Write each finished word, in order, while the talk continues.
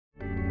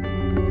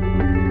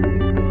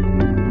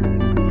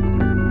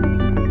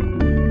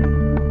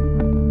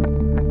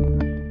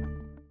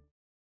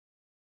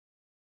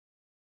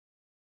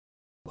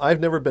I've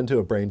never been to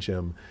a brain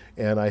gym,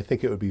 and I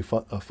think it would be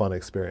a fun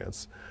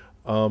experience.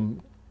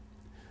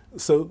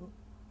 So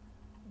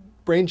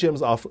brain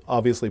gyms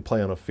obviously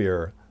play on a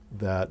fear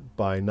that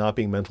by not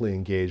being mentally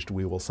engaged,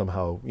 we will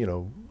somehow,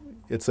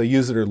 it's a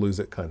use it or lose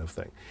it kind of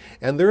thing.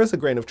 And there is a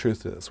grain of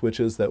truth to this, which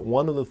is that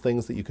one of the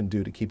things that you can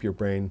do to keep your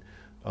brain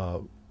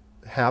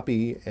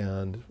happy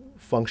and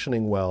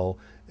functioning well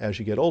as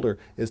you get older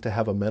is to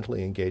have a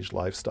mentally engaged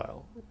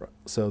lifestyle.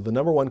 So the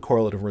number one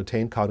correlate of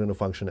retained cognitive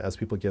function as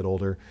people get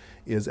older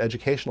is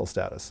educational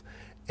status.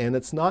 And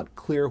it's not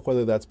clear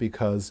whether that's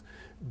because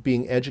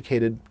being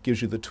educated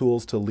gives you the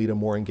tools to lead a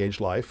more engaged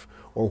life,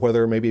 or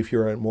whether maybe if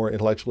you're a more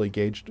intellectually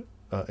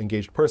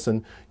engaged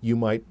person, you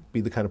might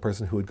be the kind of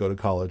person who would go to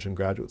college and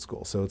graduate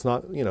school. So it's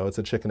not, it's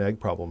a chicken egg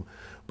problem.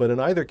 But in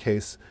either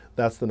case,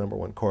 that's the number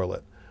one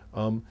correlate.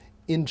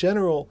 In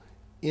general,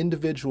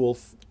 individual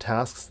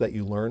tasks that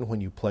you learn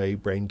when you play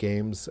brain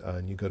games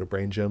and you go to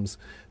brain gyms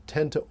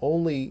tend to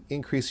only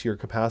increase your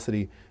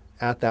capacity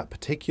at that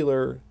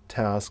particular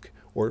task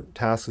or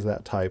tasks of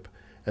that type,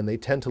 and they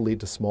tend to lead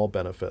to small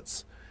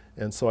benefits.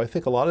 And so I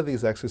think a lot of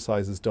these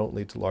exercises don't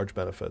lead to large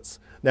benefits.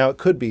 Now, it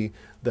could be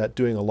that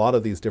doing a lot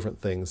of these different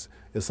things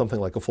is something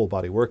like a full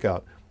body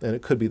workout, and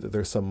it could be that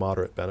there's some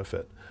moderate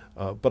benefit.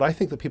 But I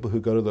think that people who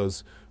go to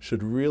those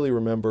should really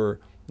remember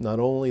not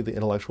only the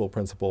intellectual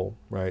principle,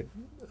 right,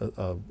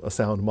 a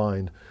sound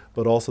mind,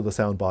 but also the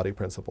sound body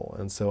principle.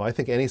 And so I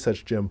think any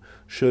such gym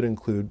should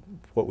include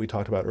what we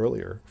talked about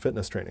earlier,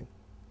 fitness training.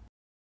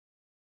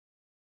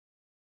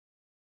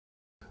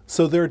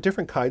 So there are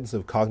different kinds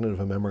of cognitive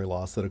and memory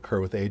loss that occur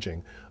with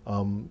aging.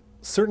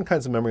 Certain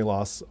kinds of memory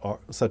loss,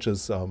 such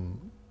as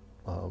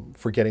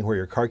forgetting where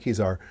your car keys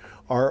are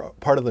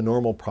part of the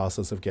normal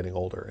process of getting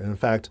older. And in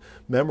fact,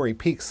 memory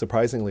peaks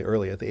surprisingly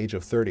early at the age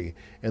of 30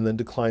 and then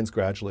declines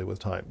gradually with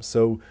time.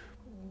 So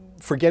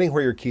forgetting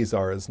where your keys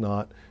are is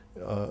not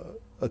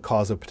a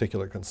cause of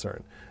particular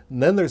concern.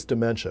 And then there's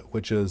dementia,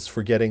 which is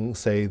forgetting,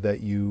 say,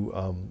 that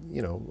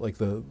like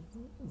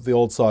the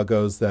old saw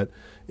goes that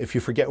if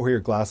you forget where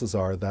your glasses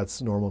are,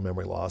 that's normal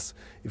memory loss.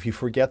 If you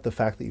forget the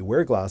fact that you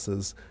wear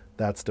glasses,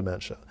 that's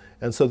dementia.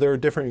 And so there are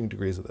differing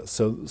degrees of this.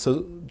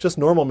 So just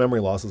normal memory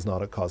loss is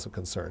not a cause of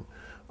concern.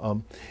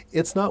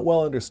 It's not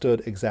well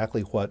understood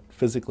exactly what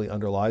physically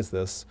underlies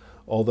this,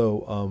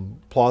 although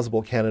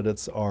plausible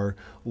candidates are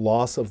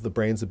loss of the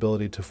brain's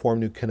ability to form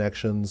new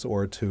connections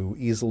or to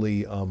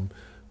easily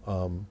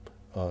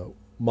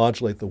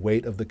modulate the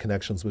weight of the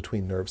connections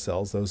between nerve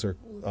cells. Those are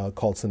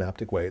called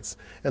synaptic weights.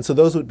 And so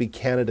those would be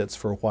candidates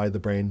for why the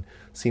brain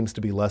seems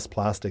to be less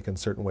plastic in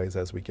certain ways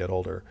as we get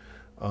older.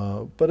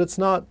 But it's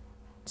not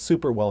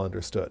super well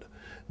understood.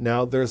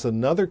 Now, there's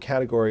another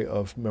category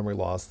of memory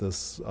loss,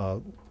 this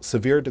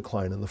severe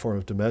decline in the form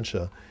of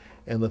dementia.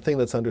 And the thing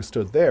that's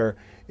understood there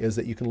is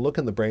that you can look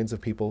in the brains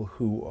of people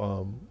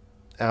who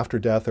after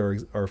death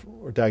are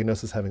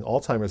diagnosed as having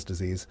Alzheimer's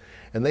disease,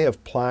 and they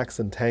have plaques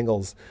and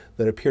tangles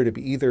that appear to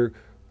be either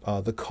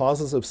the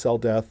causes of cell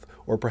death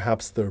or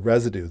perhaps the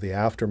residue, the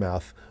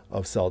aftermath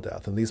of cell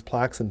death. And these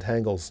plaques and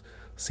tangles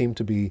seem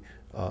to be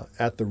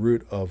at the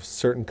root of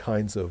certain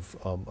kinds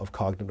of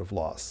cognitive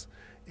loss.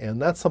 And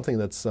that's something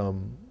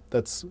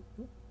that's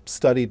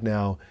studied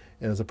now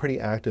and is a pretty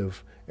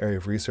active area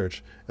of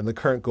research. And the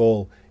current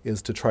goal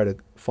is to try to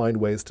find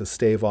ways to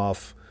stave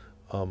off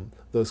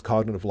those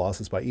cognitive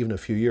losses by even a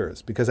few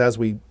years. Because as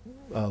we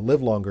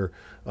live longer,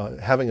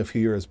 having a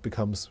few years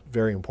becomes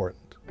very important.